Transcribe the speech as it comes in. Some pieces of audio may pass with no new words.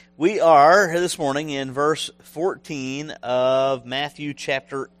We are this morning in verse 14 of Matthew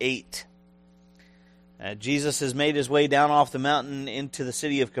chapter 8. Jesus has made his way down off the mountain into the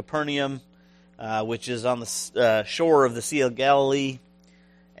city of Capernaum, which is on the shore of the Sea of Galilee.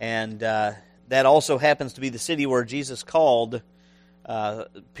 And that also happens to be the city where Jesus called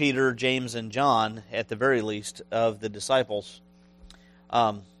Peter, James, and John, at the very least, of the disciples.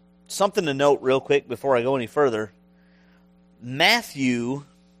 Something to note real quick before I go any further. Matthew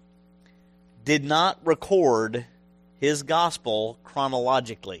did not record his gospel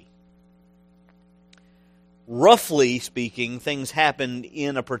chronologically. Roughly speaking, things happened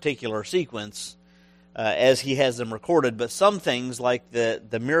in a particular sequence as he has them recorded, but some things, like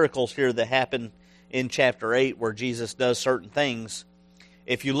the miracles here that happen in chapter 8 where Jesus does certain things,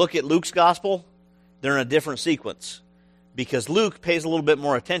 if you look at Luke's gospel, they're in a different sequence, because Luke pays a little bit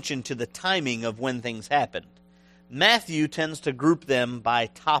more attention to the timing of when things happened. Matthew tends to group them by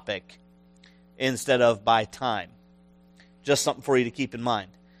topic instead of by time. Just something for you to keep in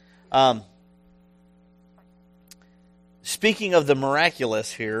mind. Speaking of the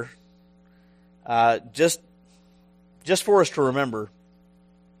miraculous here, just for us to remember,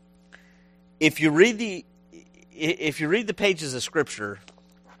 if you read the pages of Scripture,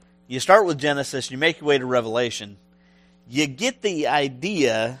 you start with Genesis, you make your way to Revelation, you get the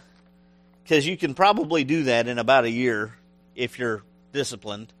idea, because you can probably do that in about a year if you're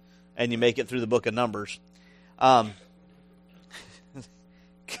disciplined and you make it through the book of Numbers, because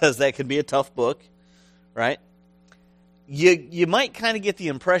that can be a tough book, right? You might kind of get the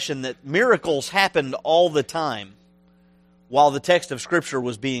impression that miracles happened all the time while the text of Scripture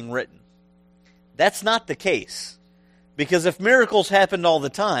was being written. That's not the case, because if miracles happened all the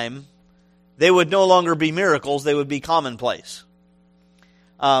time, they would no longer be miracles, they would be commonplace.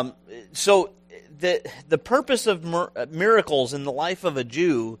 So the purpose of miracles in the life of a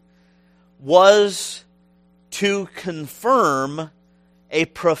Jew was to confirm a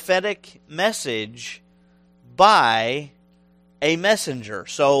prophetic message by a messenger.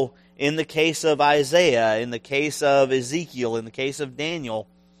 So in the case of Isaiah, in the case of Ezekiel, in the case of Daniel,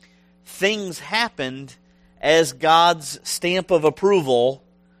 things happened as God's stamp of approval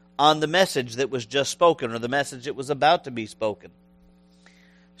on the message that was just spoken, or the message that was about to be spoken.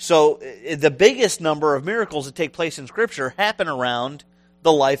 So the biggest number of miracles that take place in Scripture happen around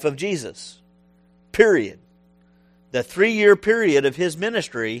the life of Jesus. Period. The 3-year period of his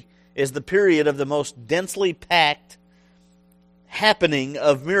ministry is the period of the most densely packed happening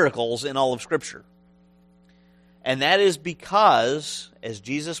of miracles in all of Scripture. And that is because, as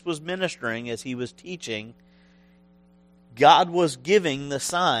Jesus was ministering, as he was teaching, God was giving the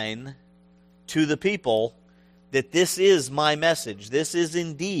sign to the people that this is my message. This is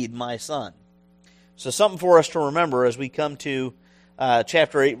indeed my Son. So something for us to remember as we come to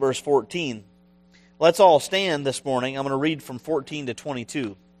chapter 8, verse 14. Let's all stand this morning. I'm going to read from 14 to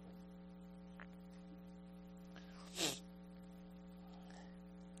 22.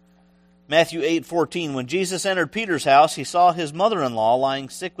 Matthew 8:14. When Jesus entered Peter's house, he saw his mother-in-law lying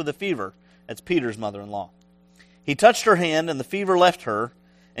sick with a fever. That's Peter's mother-in-law. He touched her hand, and the fever left her,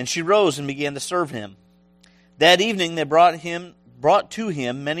 and she rose and began to serve him. That evening they brought to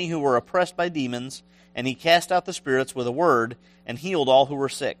him many who were oppressed by demons, and he cast out the spirits with a word, and healed all who were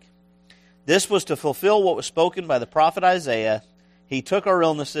sick. This was to fulfill what was spoken by the prophet Isaiah. He took our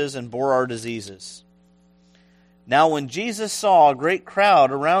illnesses and bore our diseases. Now when Jesus saw a great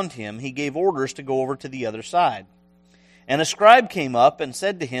crowd around him, he gave orders to go over to the other side. And a scribe came up and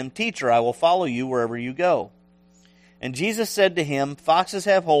said to him, "Teacher, I will follow you wherever you go." And Jesus said to him, "Foxes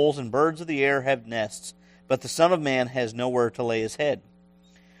have holes and birds of the air have nests, but the Son of Man has nowhere to lay his head."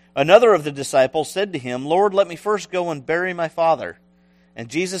 Another of the disciples said to him, "Lord, let me first go and bury my father." And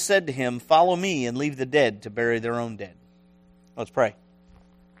Jesus said to him, "Follow me and leave the dead to bury their own dead." Let's pray.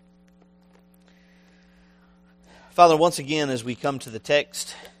 Father, once again, as we come to the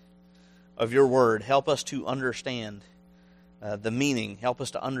text of your word, help us to understand the meaning. Help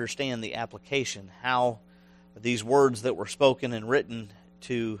us to understand the application, how these words that were spoken and written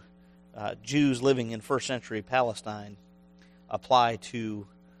to Jews living in first century Palestine apply to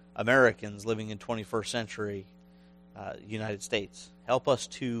Americans living in 21st century United States. Help us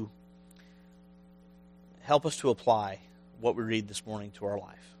to apply what we read this morning to our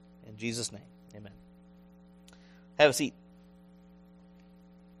life. In Jesus' name, amen. Have a seat.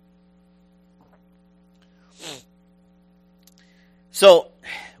 So,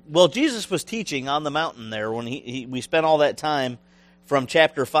 well, Jesus was teaching on the mountain there when we spent all that time from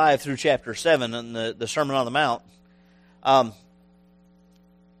chapter 5 through chapter 7 in the Sermon on the Mount.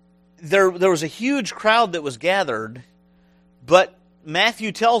 There was a huge crowd that was gathered, but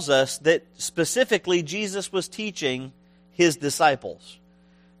Matthew tells us that specifically Jesus was teaching his disciples.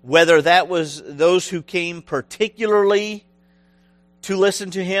 Whether that was those who came particularly to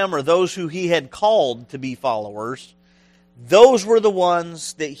listen to him or those who he had called to be followers, those were the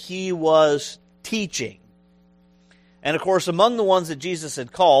ones that he was teaching. And of course, among the ones that Jesus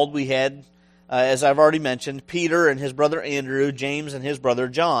had called, we had, as I've already mentioned, Peter and his brother Andrew, James and his brother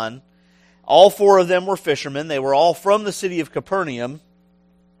John. All four of them were fishermen. They were all from the city of Capernaum.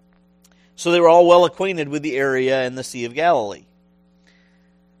 So they were all well acquainted with the area and the Sea of Galilee.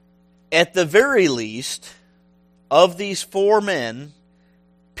 At the very least, of these four men,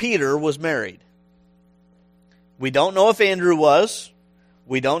 Peter was married. We don't know if Andrew was.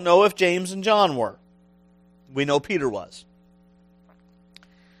 We don't know if James and John were. We know Peter was.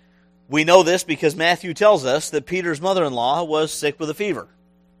 We know this because Matthew tells us that Peter's mother-in-law was sick with a fever.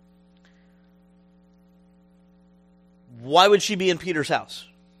 Why would she be in Peter's house?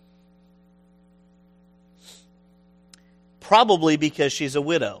 Probably because she's a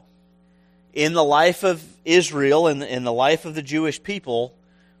widow. In the life of Israel and in the life of the Jewish people,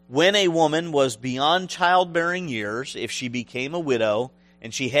 when a woman was beyond childbearing years, if she became a widow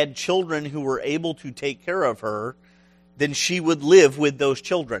and she had children who were able to take care of her, then she would live with those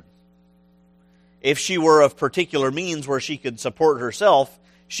children. If she were of particular means where she could support herself,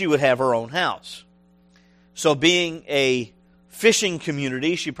 she would have her own house. So being a fishing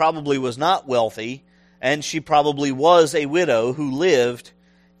community, she probably was not wealthy, and she probably was a widow who lived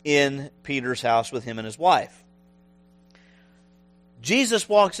in Peter's house with him and his wife. Jesus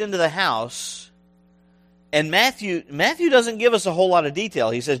walks into the house, and Matthew doesn't give us a whole lot of detail.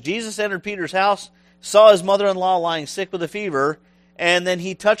 He says, Jesus entered Peter's house, saw his mother-in-law lying sick with a fever, and then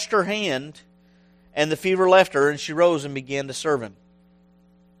he touched her hand, and the fever left her, and she rose and began to serve him.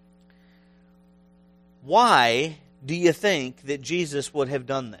 Why do you think that Jesus would have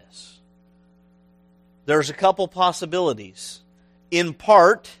done this? There's a couple possibilities. In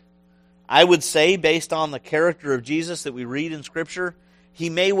part, I would say, based on the character of Jesus that we read in Scripture, he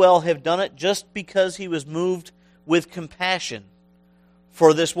may well have done it just because he was moved with compassion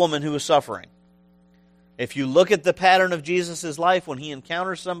for this woman who was suffering. If you look at the pattern of Jesus' life, when he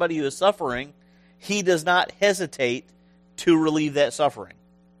encounters somebody who is suffering, he does not hesitate to relieve that suffering.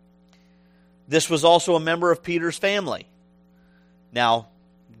 This was also a member of Peter's family. Now,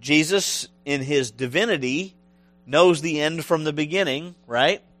 Jesus, in his divinity, knows the end from the beginning,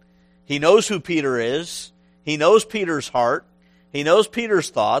 right? He knows who Peter is. He knows Peter's heart. He knows Peter's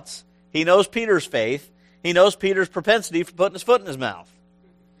thoughts. He knows Peter's faith. He knows Peter's propensity for putting his foot in his mouth.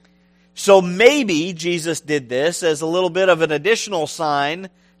 So maybe Jesus did this as a little bit of an additional sign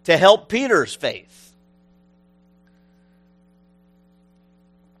to help Peter's faith.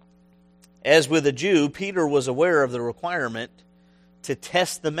 As with a Jew, Peter was aware of the requirement to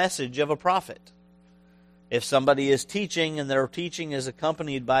test the message of a prophet. If somebody is teaching and their teaching is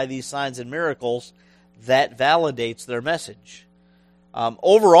accompanied by these signs and miracles, that validates their message.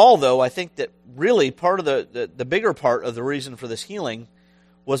 Overall, though, I think that really part of the bigger part of the reason for this healing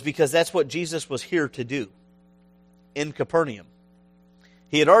was because that's what Jesus was here to do in Capernaum.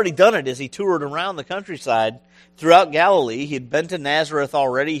 He had already done it as he toured around the countryside throughout Galilee. He'd been to Nazareth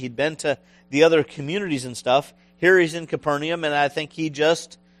already. He'd been to the other communities and stuff. Here he's in Capernaum, and I think he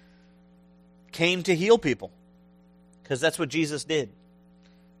just came to heal people because that's what Jesus did.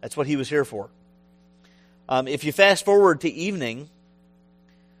 That's what he was here for. If you fast forward to evening,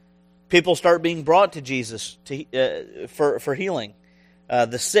 people start being brought to Jesus for healing.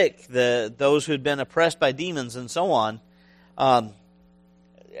 The sick, those who had been oppressed by demons and so on.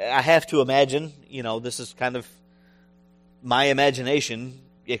 I have to imagine, this is kind of my imagination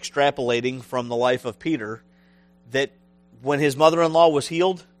extrapolating from the life of Peter, that when his mother-in-law was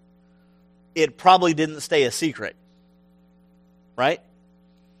healed, it probably didn't stay a secret. Right?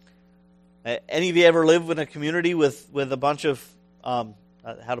 Any of you ever lived in a community with a bunch of, how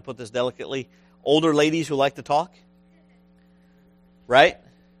to put this delicately, older ladies who like to talk? Right?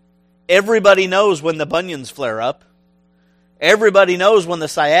 Everybody knows when the bunions flare up. Everybody knows when the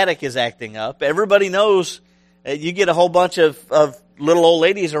sciatic is acting up. Everybody knows you get a whole bunch of little old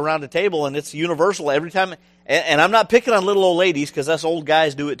ladies around a table, and it's universal every time. And I'm not picking on little old ladies because us old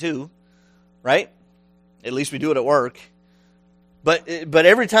guys do it too, right? At least we do it at work. But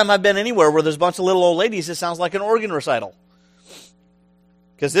every time I've been anywhere where there's a bunch of little old ladies, it sounds like an organ recital.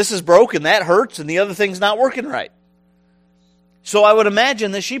 Because this is broken, that hurts, and the other thing's not working right. So I would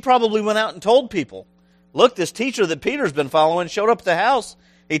imagine that she probably went out and told people, look, this teacher that Peter's been following showed up at the house.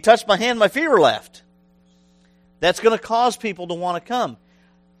 He touched my hand, my fever left. That's going to cause people to want to come.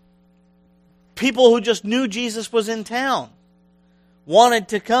 People who just knew Jesus was in town wanted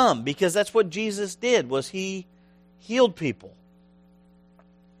to come, because that's what Jesus did, was he healed people.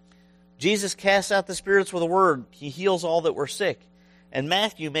 Jesus casts out the spirits with a word. He heals all that were sick. And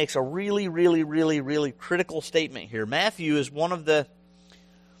Matthew makes a really, really, really, really critical statement here. Matthew is one of the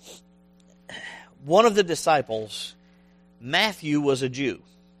disciples. Matthew was a Jew,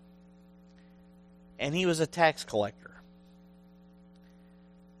 and he was a tax collector.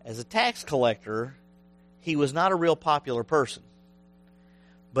 As a tax collector, he was not a real popular person.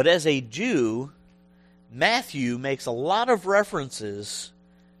 But as a Jew, Matthew makes a lot of references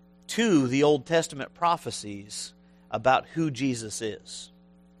to the Old Testament prophecies about who Jesus is.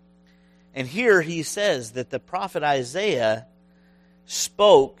 And here he says that the prophet Isaiah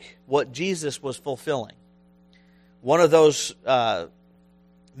spoke what Jesus was fulfilling. One of those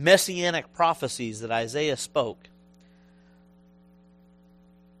messianic prophecies that Isaiah spoke.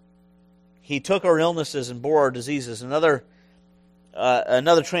 He took our illnesses and bore our diseases. Another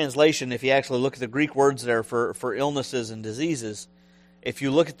translation, if you actually look at the Greek words there for illnesses and diseases, if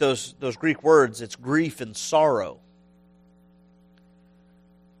you look at those Greek words, it's grief and sorrow.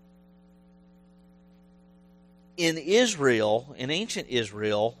 In Israel, in ancient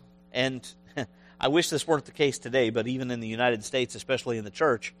Israel, and I wish this weren't the case today, but even in the United States, especially in the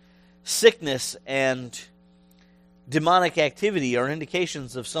church, sickness and demonic activity are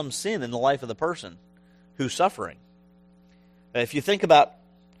indications of some sin in the life of the person who's suffering. If you think about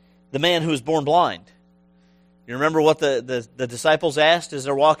the man who was born blind, you remember what the disciples asked as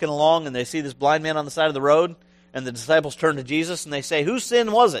they're walking along and they see this blind man on the side of the road, and the disciples turn to Jesus and they say, whose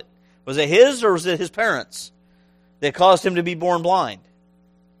sin was it? Was it his or was it his parents that caused him to be born blind?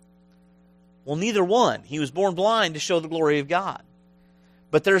 Well, neither one. He was born blind to show the glory of God.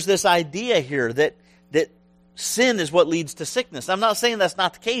 But there's this idea here that sin is what leads to sickness. I'm not saying that's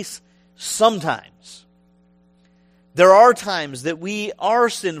not the case sometimes. There are times that we are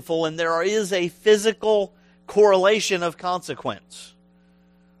sinful and there is a physical correlation of consequence.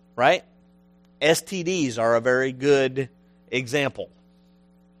 Right? STDs are a very good example.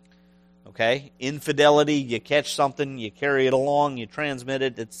 Okay? Infidelity, you catch something, you carry it along, you transmit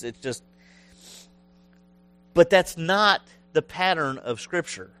it, it's just... But that's not the pattern of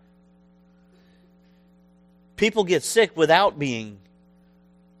Scripture. People get sick without being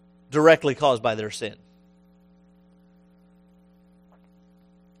directly caused by their sin.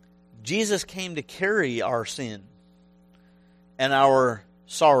 Jesus came to carry our sin and our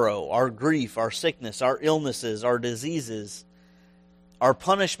sorrow, our grief, our sickness, our illnesses, our diseases, our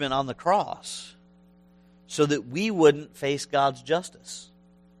punishment on the cross, so that we wouldn't face God's justice,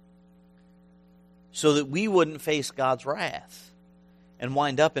 so that we wouldn't face God's wrath and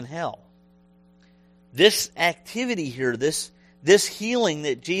wind up in hell. This activity here, this healing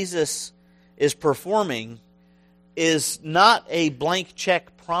that Jesus is performing, is not a blank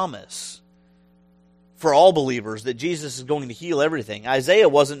check promise for all believers that Jesus is going to heal everything. Isaiah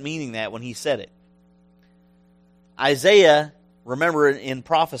wasn't meaning that when he said it. Isaiah, remember in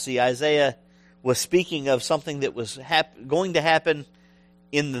prophecy, Isaiah was speaking of something that was going to happen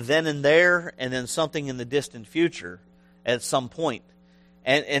in the then and there, and then something in the distant future at some point.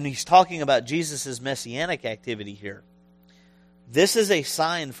 And he's talking about Jesus' messianic activity here. This is a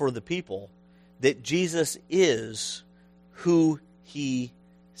sign for the people that Jesus is who he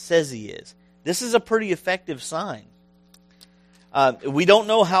says he is. This is a pretty effective sign. We don't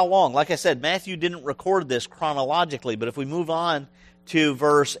know how long. Like I said, Matthew didn't record this chronologically, but if we move on to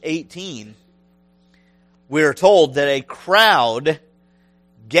verse 18, we're told that a crowd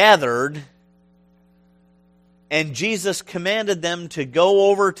gathered, and Jesus commanded them to go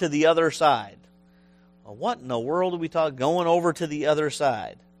over to the other side. Well, what in the world are we talking going over to the other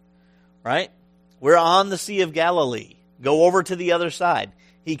side? Right? We're on the Sea of Galilee. Go over to the other side.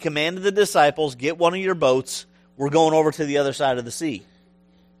 He commanded the disciples, get one of your boats. We're going over to the other side of the sea.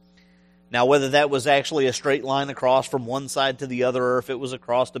 Now, whether that was actually a straight line across from one side to the other, or if it was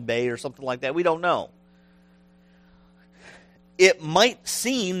across the bay or something like that, we don't know. It might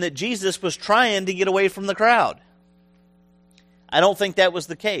seem that Jesus was trying to get away from the crowd. I don't think that was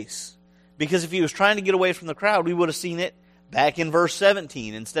the case. Because if he was trying to get away from the crowd, we would have seen it back in verse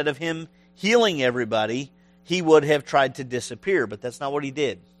 17. Instead of him healing everybody, he would have tried to disappear. But that's not what he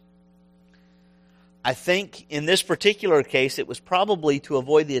did. I think in this particular case, it was probably to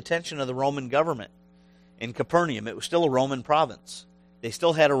avoid the attention of the Roman government in Capernaum. It was still a Roman province. They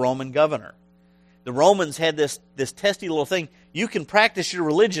still had a Roman governor. The Romans had this testy little thing. You can practice your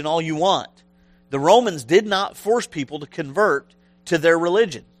religion all you want. The Romans did not force people to convert to their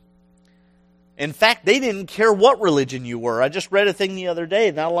religion. In fact, they didn't care what religion you were. I just read a thing the other day.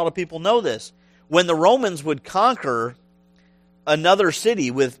 Not a lot of people know this. When the Romans would conquer another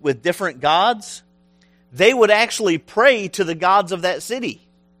city with different gods, they would actually pray to the gods of that city.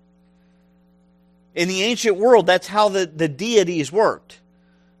 In the ancient world, that's how the deities worked.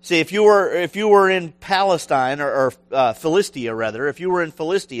 See, if you were in Palestine, or Philistia rather, if you were in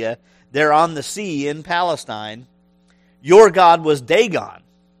Philistia, there on the sea in Palestine, your god was Dagon,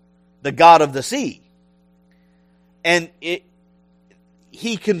 the god of the sea. And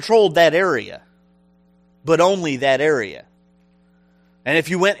he controlled that area, but only that area. And if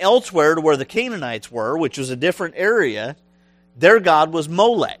you went elsewhere to where the Canaanites were, which was a different area, their god was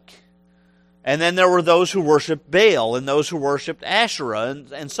Molech. And then there were those who worshipped Baal and those who worshipped Asherah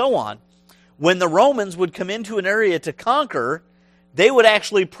and so on. When the Romans would come into an area to conquer, they would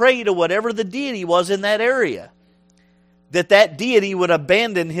actually pray to whatever the deity was in that area, that deity would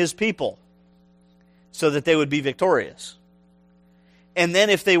abandon his people so that they would be victorious. And then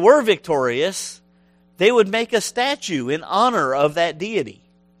if they were victorious, they would make a statue in honor of that deity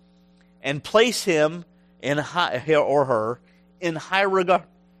and place him or her in high regard.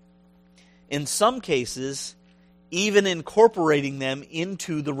 In some cases, even incorporating them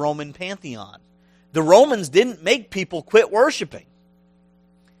into the Roman pantheon. The Romans didn't make people quit worshiping.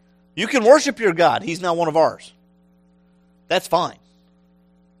 You can worship your God. He's not one of ours. That's fine.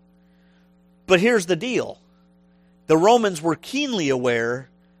 But here's the deal. The Romans were keenly aware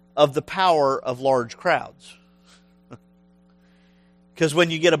of the power of large crowds. Because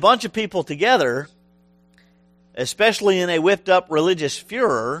when you get a bunch of people together, especially in a whipped up religious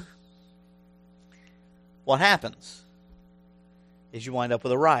furor, what happens is you wind up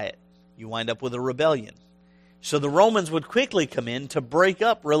with a riot. You wind up with a rebellion. So the Romans would quickly come in to break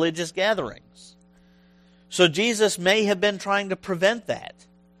up religious gatherings. So Jesus may have been trying to prevent that.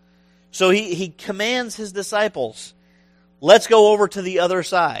 So he commands his disciples, let's go over to the other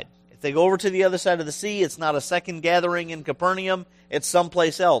side. If they go over to the other side of the sea, it's not a second gathering in Capernaum, it's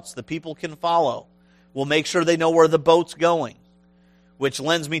someplace else. The people can follow. We'll make sure they know where the boat's going, which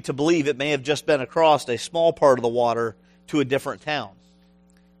lends me to believe it may have just been across a small part of the water to a different town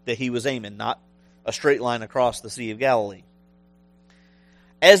that he was aiming, not a straight line across the Sea of Galilee.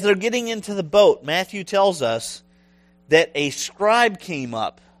 As they're getting into the boat, Matthew tells us that a scribe came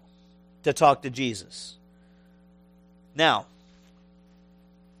up to talk to Jesus. Now,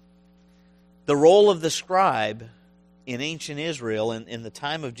 the role of the scribe in ancient Israel, in the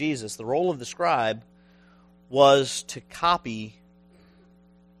time of Jesus, the role of the scribe was to copy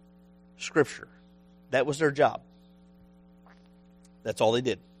Scripture. That was their job. That's all they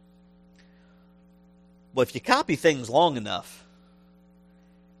did. But if you copy things long enough,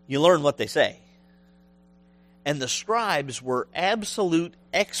 you learn what they say. And the scribes were absolute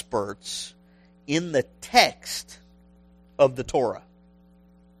experts in the text of the Torah.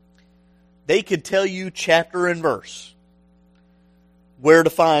 They could tell you chapter and verse where to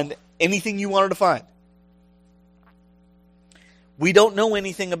find anything you wanted to find. We don't know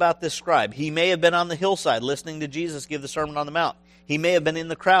anything about this scribe. He may have been on the hillside listening to Jesus give the Sermon on the Mount. He may have been in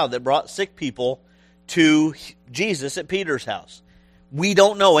the crowd that brought sick people to Jesus at Peter's house. We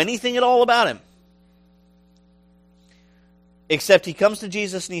don't know anything at all about him. Except he comes to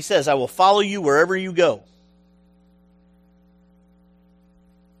Jesus and he says, I will follow you wherever you go.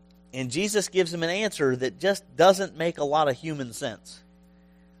 And Jesus gives him an answer that just doesn't make a lot of human sense.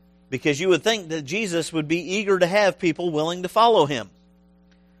 Because you would think that Jesus would be eager to have people willing to follow him.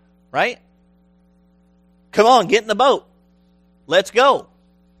 Right? Come on, get in the boat. Let's go.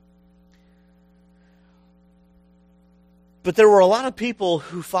 But there were a lot of people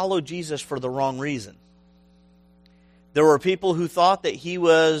who followed Jesus for the wrong reason. There were people who thought that he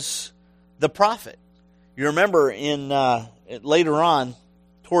was the prophet. You remember later on,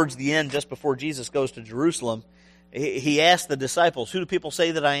 towards the end, just before Jesus goes to Jerusalem, he asked the disciples, who do people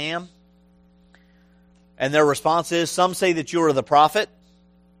say that I am? And their response is, some say that you are the prophet.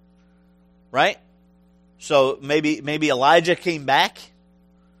 Right? So maybe Elijah came back.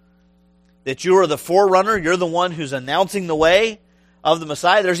 That you are the forerunner. You're the one who's announcing the way of the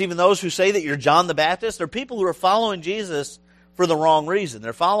Messiah. There's even those who say that you're John the Baptist. There are people who are following Jesus for the wrong reason.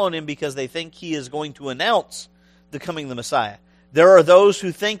 They're following him because they think he is going to announce the coming of the Messiah. There are those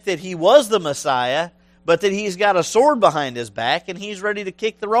who think that he was the Messiah, but that he's got a sword behind his back and he's ready to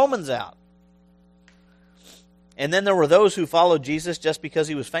kick the Romans out. And then there were those who followed Jesus just because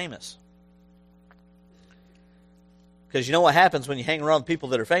he was famous. Because you know what happens when you hang around people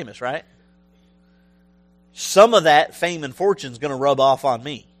that are famous, right? Some of that fame and fortune is going to rub off on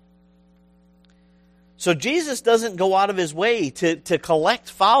me. So Jesus doesn't go out of his way to collect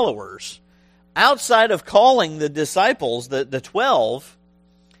followers outside of calling the disciples, the 12,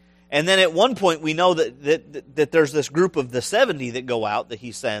 And then at one point we know that there's this group of the 70 that go out that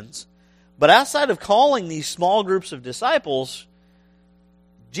he sends. But outside of calling these small groups of disciples,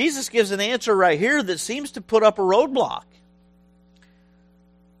 Jesus gives an answer right here that seems to put up a roadblock.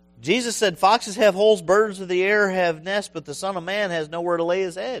 Jesus said, foxes have holes, birds of the air have nests, but the Son of Man has nowhere to lay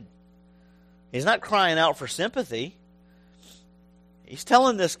his head. He's not crying out for sympathy. He's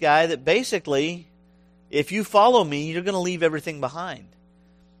telling this guy that basically, if you follow me, you're going to leave everything behind.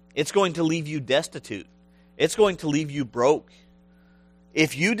 It's going to leave you destitute. It's going to leave you broke.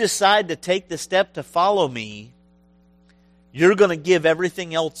 If you decide to take the step to follow me, you're going to give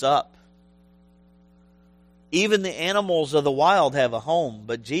everything else up. Even the animals of the wild have a home,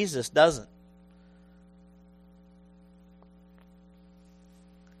 but Jesus doesn't.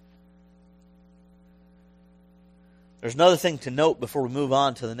 There's another thing to note before we move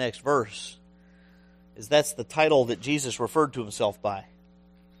on to the next verse, is that's the title that Jesus referred to himself by.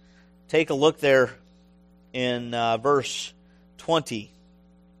 Take a look there in verse 20.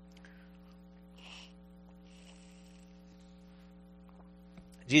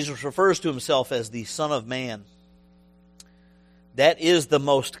 Jesus refers to himself as the Son of Man. That is the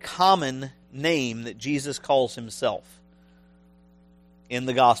most common name that Jesus calls himself in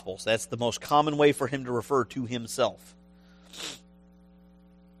the Gospels. That's the most common way for him to refer to himself.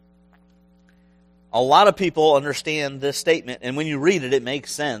 A lot of people understand this statement, and when you read it, it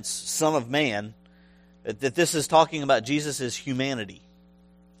makes sense, Son of Man, that this is talking about Jesus' humanity.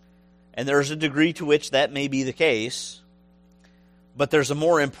 And there's a degree to which that may be the case. But there's a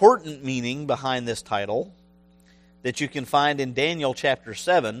more important meaning behind this title that you can find in Daniel chapter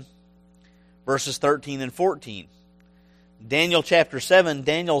 7, verses 13 and 14. Daniel chapter 7,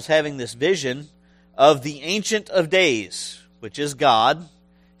 Daniel's having this vision of the Ancient of Days, which is God,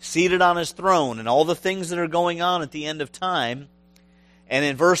 seated on his throne, and all the things that are going on at the end of time. And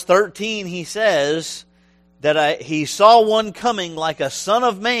in verse 13 he says that he saw one coming like a son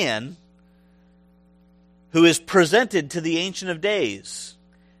of man, who is presented to the Ancient of Days.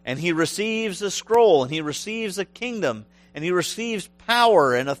 And he receives a scroll, and he receives a kingdom, and he receives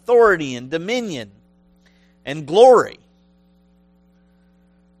power and authority and dominion and glory.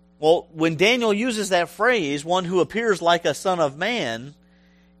 Well, when Daniel uses that phrase, one who appears like a son of man,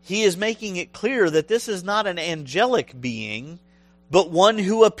 he is making it clear that this is not an angelic being, but one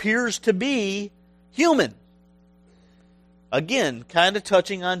who appears to be human. Again, kind of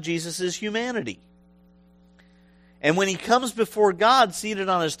touching on Jesus' humanity. And when he comes before God seated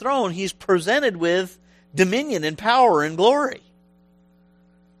on his throne, he's presented with dominion and power and glory.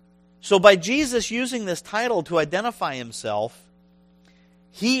 So by Jesus using this title to identify himself,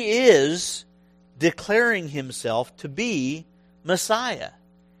 he is declaring himself to be Messiah.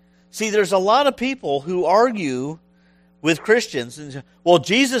 See, there's a lot of people who argue with Christians and say, well,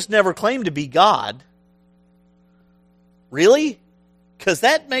 Jesus never claimed to be God. Really? Because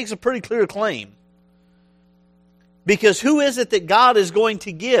that makes a pretty clear claim. Because who is it that God is going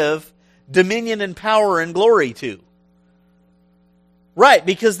to give dominion and power and glory to? Right,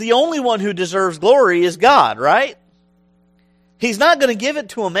 because the only one who deserves glory is God, right? He's not going to give it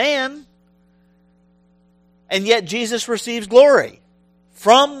to a man. And yet Jesus receives glory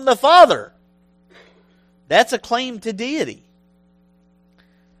from the Father. That's a claim to deity.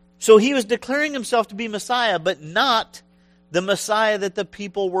 So he was declaring himself to be Messiah, but not the Messiah that the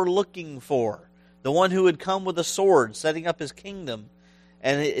people were looking for. The one who would come with a sword, setting up his kingdom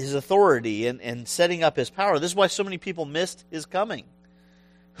and his authority and setting up his power. This is why so many people missed his coming.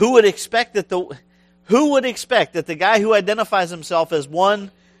 Who would expect that the guy who identifies himself as one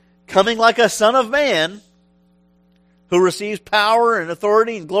coming like a son of man, who receives power and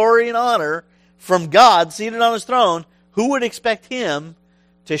authority and glory and honor from God seated on his throne, who would expect him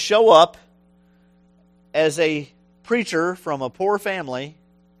to show up as a preacher from a poor family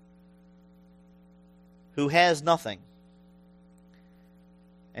who has nothing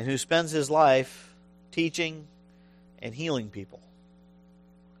and who spends his life teaching and healing people?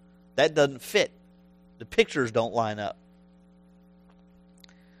 That doesn't fit. The pictures don't line up.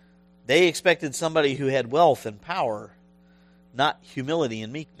 They expected somebody who had wealth and power, not humility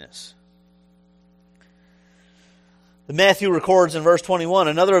and meekness. Matthew records in verse 21,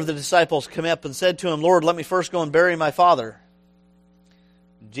 another of the disciples came up and said to him, Lord, let me first go and bury my father.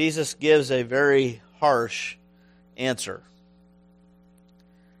 Jesus gives a very harsh answer.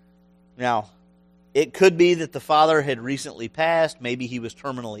 Now, it could be that the father had recently passed. Maybe he was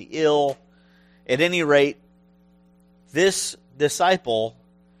terminally ill. At any rate, this disciple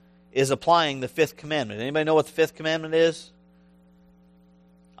is applying the fifth commandment. Anybody know what the fifth commandment is?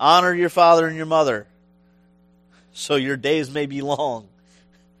 Honor your father and your mother, so your days may be long.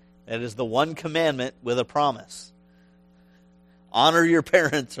 That is the one commandment with a promise. Honor your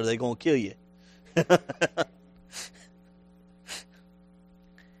parents or they're going to kill you.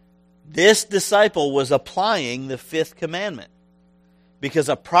 This disciple was applying the fifth commandment because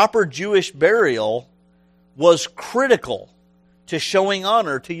a proper Jewish burial was critical to showing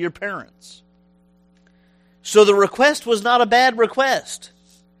honor to your parents. So the request was not a bad request.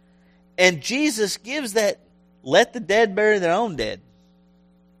 And Jesus gives that, let the dead bury their own dead.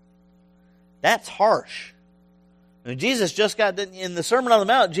 That's harsh. And Jesus just got, in the Sermon on the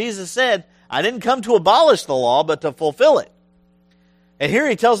Mount, Jesus said, I didn't come to abolish the law, but to fulfill it. And here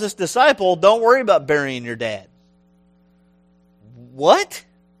he tells this disciple, don't worry about burying your dad. What?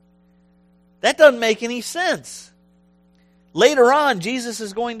 That doesn't make any sense. Later on, Jesus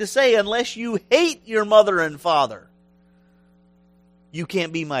is going to say, unless you hate your mother and father, you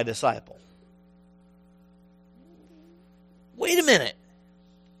can't be my disciple. Wait a minute.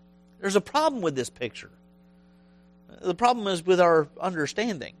 There's a problem with this picture. The problem is with our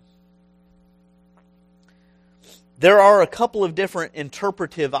understanding. There are a couple of different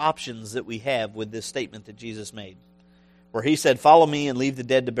interpretive options that we have with this statement that Jesus made, where he said, follow me and leave the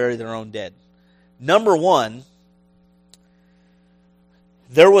dead to bury their own dead. Number one,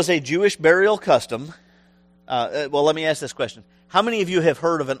 there was a Jewish burial custom. Well, let me ask this question. How many of you have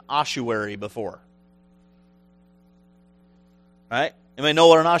heard of an ossuary before? Right? Anybody know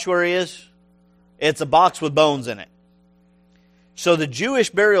what an ossuary is? It's a box with bones in it. So the Jewish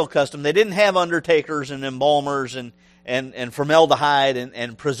burial custom, they didn't have undertakers and embalmers and formaldehyde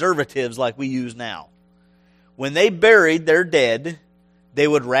and preservatives like we use now. When they buried their dead, they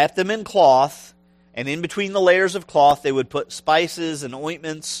would wrap them in cloth, and in between the layers of cloth, they would put spices and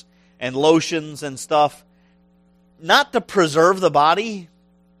ointments and lotions and stuff, not to preserve the body,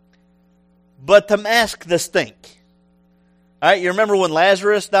 but to mask the stink. All right, you remember when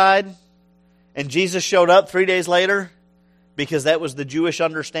Lazarus died and Jesus showed up 3 days later? Because that was the Jewish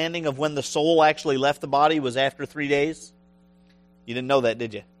understanding of when the soul actually left the body was after 3 days. You didn't know that,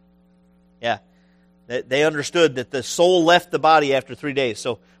 did you? Yeah. They understood that the soul left the body after 3 days.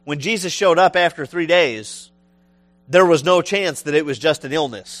 So when Jesus showed up after 3 days, there was no chance that it was just an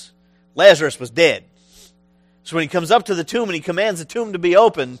illness. Lazarus was dead. So when he comes up to the tomb and he commands the tomb to be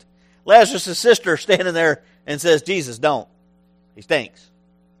opened, Lazarus' sister standing there and says, Jesus, don't. He stinks.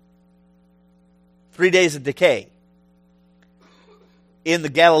 3 days of decay in the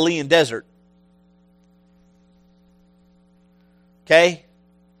Galilean desert. Okay?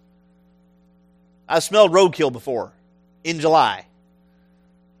 I smelled roadkill before in July.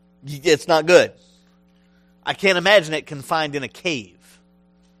 It's not good. I can't imagine it confined in a cave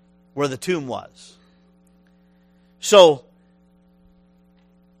where the tomb was. So,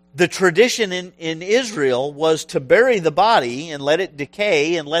 the tradition in Israel was to bury the body and let it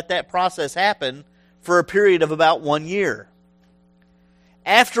decay and let that process happen for a period of about 1 year.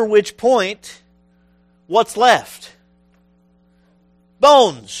 After which point, what's left?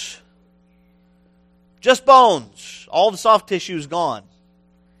 Bones. Just bones. All the soft tissue is gone.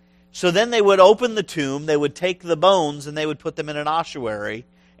 So then they would open the tomb, they would take the bones and they would put them in an ossuary,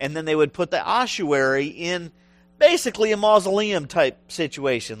 and then they would put the ossuary in basically a mausoleum type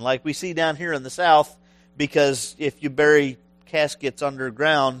situation like we see down here in the South, because if you bury caskets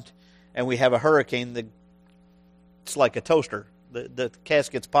underground and we have a hurricane, it's like a toaster. The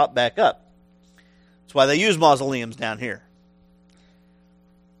caskets pop back up. That's why they use mausoleums down here.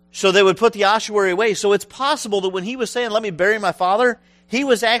 So they would put the ossuary away. So it's possible that when he was saying, let me bury my father, he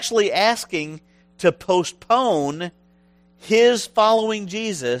was actually asking to postpone his following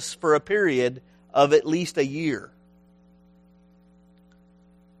Jesus for a period of at least a year.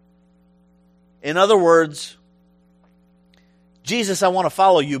 In other words, Jesus, I want to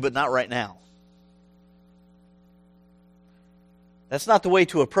follow you, but not right now. That's not the way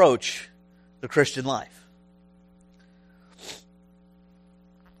to approach the Christian life.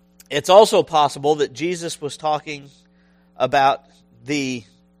 It's also possible that Jesus was talking about the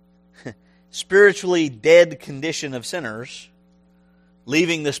spiritually dead condition of sinners,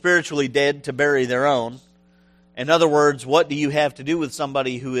 leaving the spiritually dead to bury their own. In other words, what do you have to do with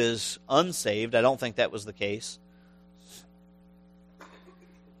somebody who is unsaved? I don't think that was the case.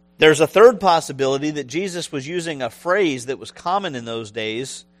 There's a third possibility that Jesus was using a phrase that was common in those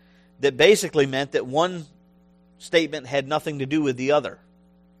days that basically meant that one statement had nothing to do with the other.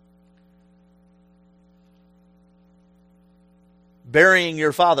 Burying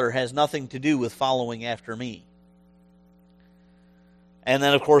your father has nothing to do with following after me. And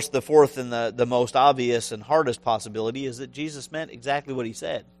then, of course, the fourth and the most obvious and hardest possibility is that Jesus meant exactly what he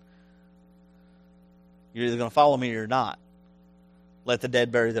said. You're either going to follow me or you're not. Let the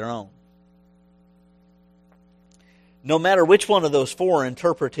dead bury their own. No matter which one of those four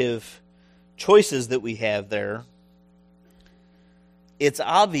interpretive choices that we have there, it's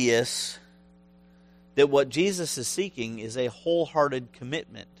obvious that what Jesus is seeking is a wholehearted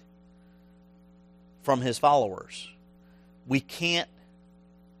commitment from his followers. We can't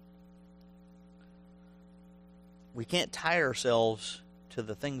tie ourselves to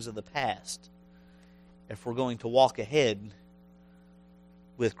the things of the past if we're going to walk ahead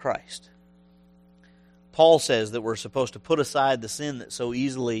with Christ. Paul says that we're supposed to put aside the sin that so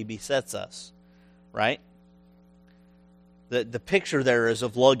easily besets us, right? The picture there is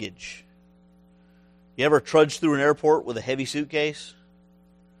of luggage. You ever trudge through an airport with a heavy suitcase?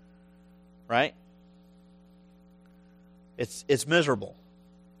 Right? It's miserable.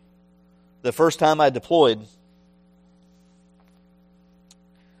 The first time I deployed,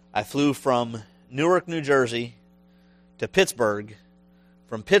 I flew from Newark, New Jersey to Pittsburgh,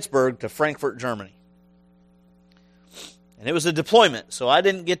 from Pittsburgh to Frankfurt, Germany. And it was a deployment, so I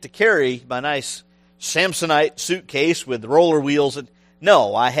didn't get to carry my nice Samsonite suitcase with roller wheels.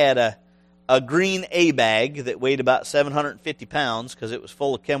 No, I had a green A-bag that weighed about 750 pounds because it was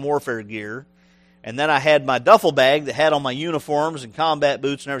full of chem warfare gear. And then I had my duffel bag that had all my uniforms and combat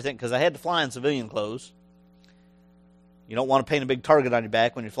boots and everything because I had to fly in civilian clothes. You don't want to paint a big target on your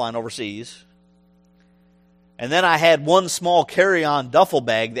back when you're flying overseas. And then I had one small carry-on duffel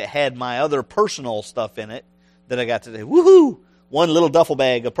bag that had my other personal stuff in it that I got to do. Woohoo! One little duffel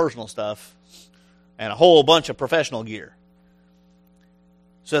bag of personal stuff and a whole bunch of professional gear.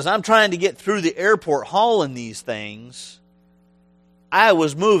 So as I'm trying to get through the airport hauling these things, I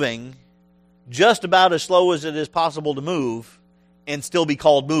was moving just about as slow as it is possible to move and still be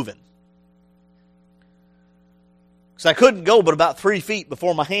called moving. Because I couldn't go but about 3 feet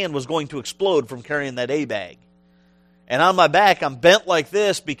before my hand was going to explode from carrying that A-bag. And on my back, I'm bent like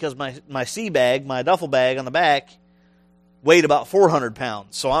this because my C-bag, my duffel bag on the back, weighed about 400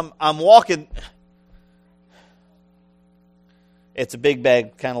 pounds. So I'm walking. It's a big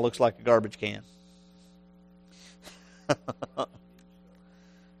bag, kind of looks like a garbage can.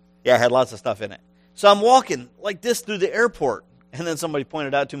 Yeah, it had lots of stuff in it. So I'm walking like this through the airport. And then somebody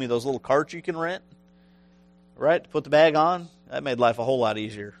pointed out to me those little carts you can rent, right, to put the bag on. That made life a whole lot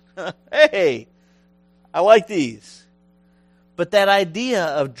easier. Hey, I like these. But that idea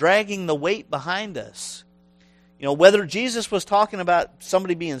of dragging the weight behind us, you know, whether Jesus was talking about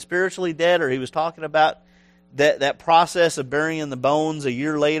somebody being spiritually dead or he was talking about that process of burying the bones a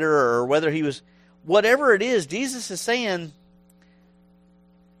year later, or whether he was, whatever it is, Jesus is saying,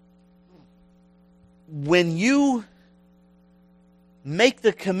 when you make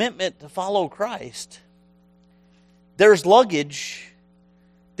the commitment to follow Christ, there's luggage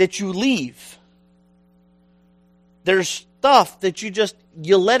that you leave. There's stuff that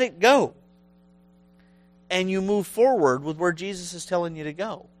you let it go. And you move forward with where Jesus is telling you to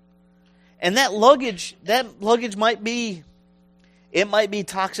go. And that luggage might be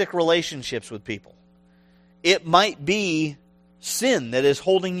toxic relationships with people. It might be sin that is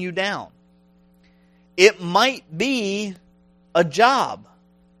holding you down. It might be a job.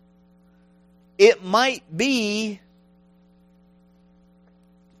 It might be,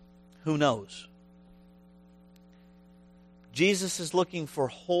 who knows? Jesus is looking for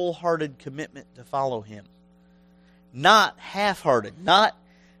wholehearted commitment to follow him. Not half-hearted. Not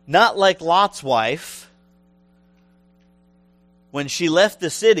like Lot's wife when she left the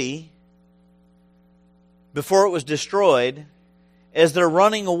city before it was destroyed. As they're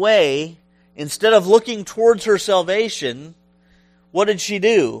running away, instead of looking towards her salvation, what did she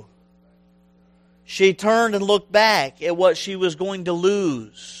do? She turned and looked back at what she was going to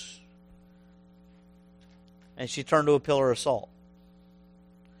lose. And she turned to a pillar of salt.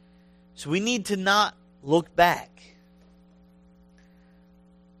 So we need to not look back.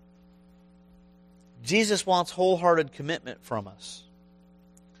 Jesus wants wholehearted commitment from us.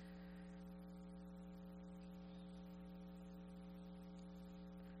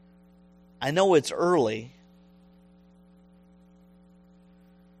 I know it's early,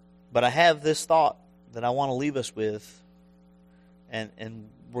 but I have this thought that I want to leave us with, and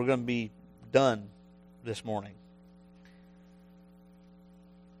we're going to be done this morning.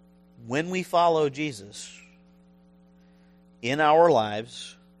 When we follow Jesus in our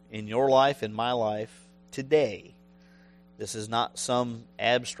lives, in your life, in my life, today, this is not some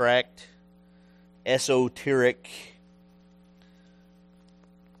abstract, esoteric,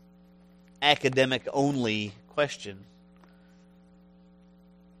 academic-only question.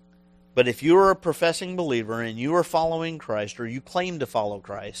 But if you're a professing believer and you are following Christ, or you claim to follow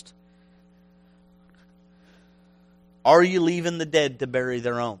Christ, Are you leaving the dead to bury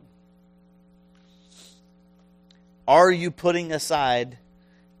their own? Are you putting aside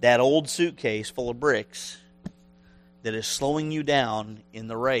that old suitcase full of bricks that is slowing you down in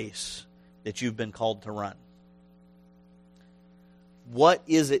the race that you've been called to run? What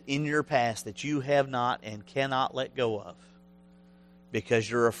is it in your past that you have not and cannot let go of because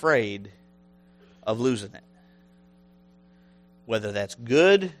you're afraid of losing it? Whether that's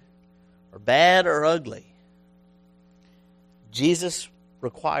good or bad or ugly, Jesus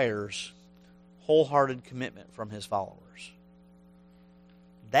requires wholehearted commitment from his followers.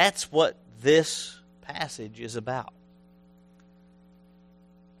 That's what this passage is about.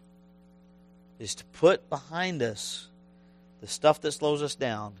 Is to put behind us the stuff that slows us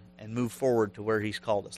down and move forward to where he's called us.